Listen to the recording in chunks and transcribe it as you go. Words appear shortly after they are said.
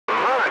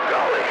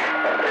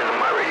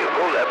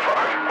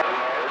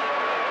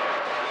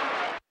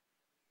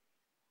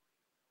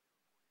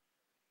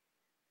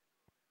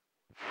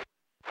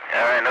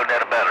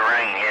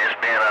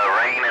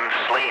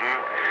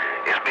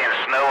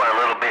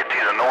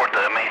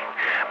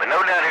No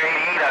doubt here,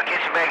 88. I'll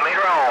catch you back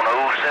later on.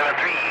 073,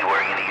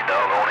 working these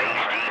doggone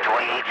HG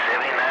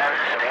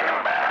 2879s standing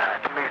by.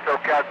 Me so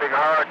got big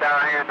hard down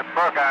here in the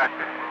buck, I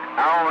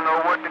don't know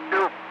what to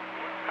do.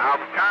 I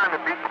was trying to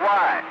be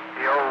quiet,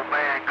 the old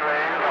man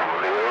claims.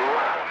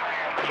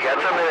 You got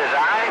something in his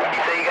eye? You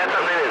say you got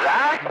something in his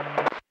eye?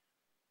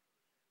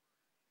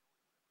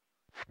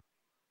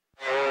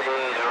 It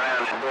is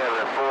around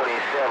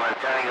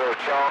 1147, Tango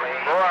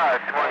Charlie. Boy,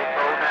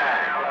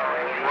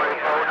 24-9.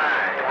 24-9.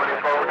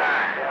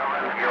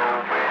 The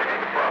old man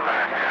in the buck.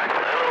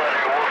 Hello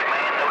there,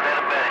 Wolfman. No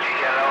doubt about it. You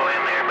got all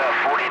in there about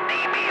 40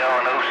 dB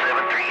on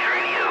 073's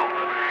radio.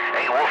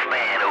 Hey,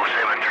 Wolfman,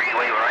 073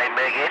 waving right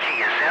back at you.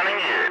 You're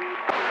sounding good.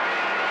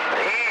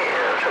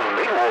 Yeah, some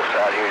big wolves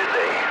out here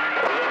today.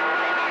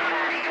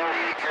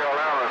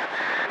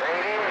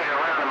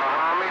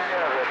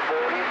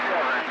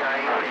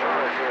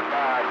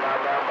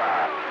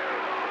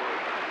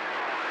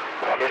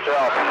 It's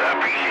awesome. I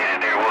appreciate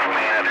it there,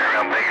 Wolfman, out there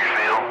around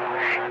Bakersfield.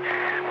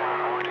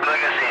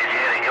 Like I said, you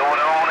had it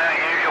going on out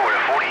here short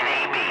of 40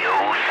 dB,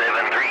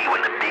 073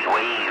 when the big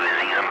wave is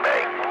easing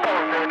back.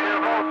 Hurricane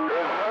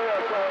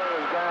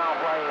ground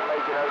plane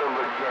making it in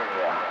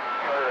Virginia.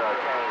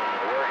 Hurricane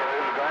working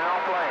this ground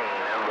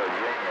plane in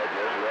Virginia.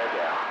 Just let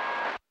out.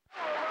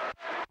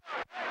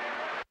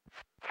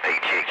 Hey,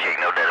 check,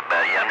 no doubt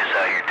about it. I'm just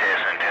out here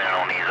testing and tuning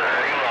on these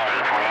HG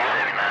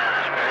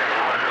 2879s.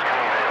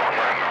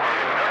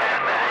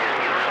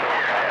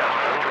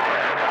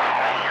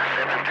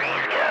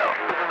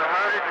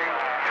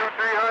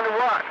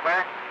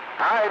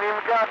 I ain't even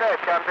got that,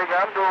 Captain.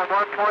 I'm doing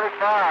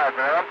 125,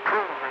 man. I'm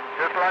cruising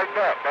just like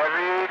that. That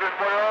read is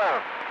what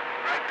I'm.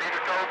 Like Peter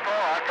told Paul,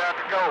 I got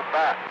to go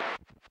back.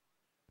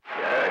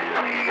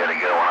 Yeah, he's got it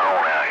going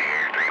on out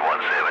here.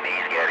 317,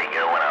 he's got it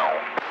going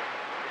on.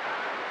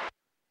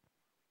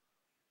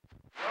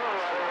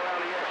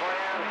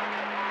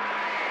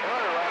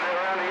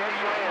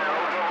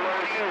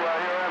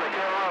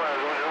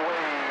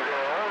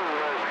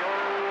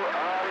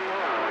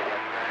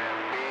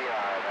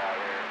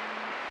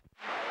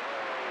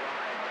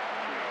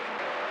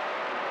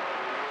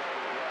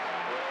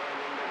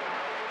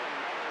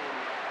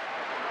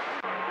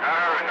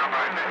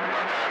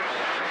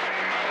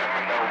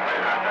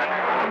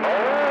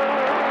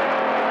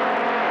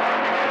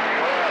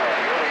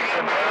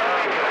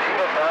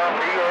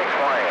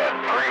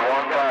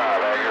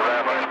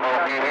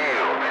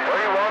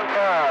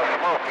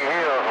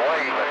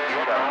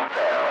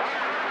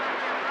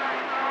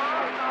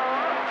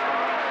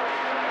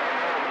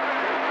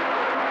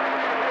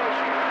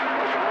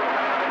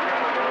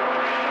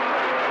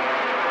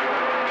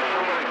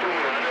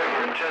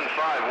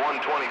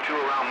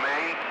 Around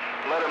Maine,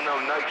 let him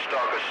know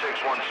NightStalker 617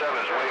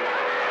 is waiting.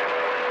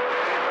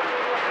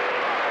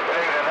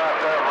 Taking out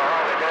there,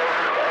 Muhammad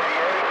Desert,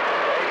 88.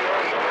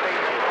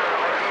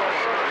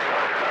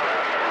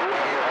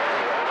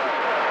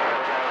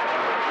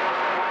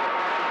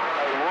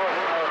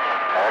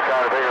 That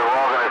kind of big as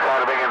walking, it's kind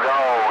of big as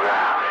dog.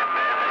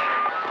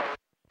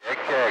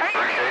 Check,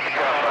 appreciate the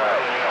comeback.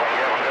 Don't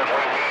get one this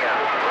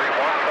weekend.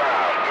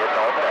 315,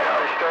 getting on down.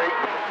 Straight.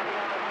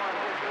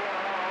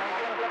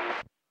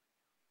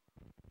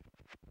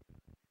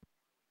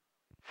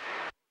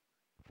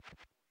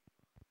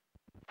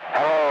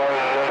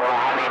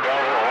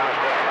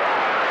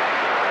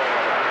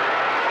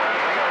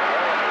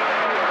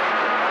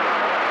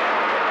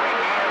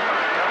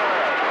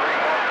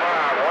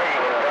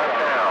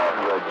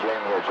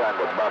 Trying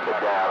to bump it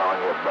down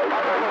on your base. You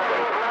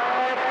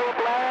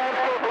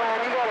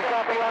got a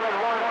copy on it,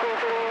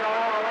 115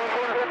 around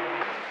Lincoln.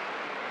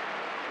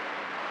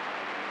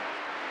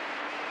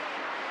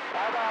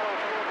 How about it,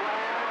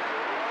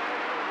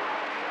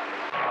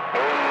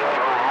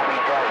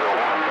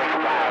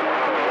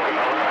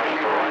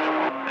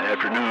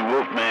 Afternoon,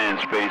 Wolfman,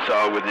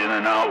 SpaceHog with In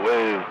and Out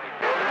Wave.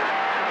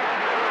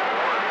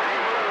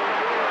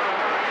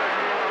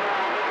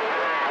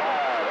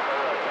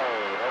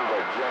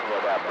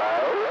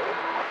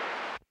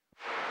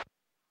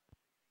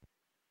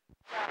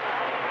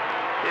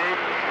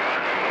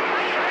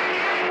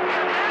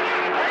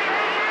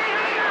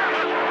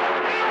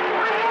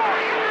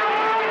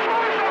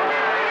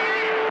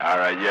 All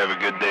right, you have a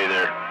good day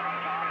there.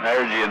 I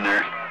heard you in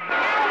there.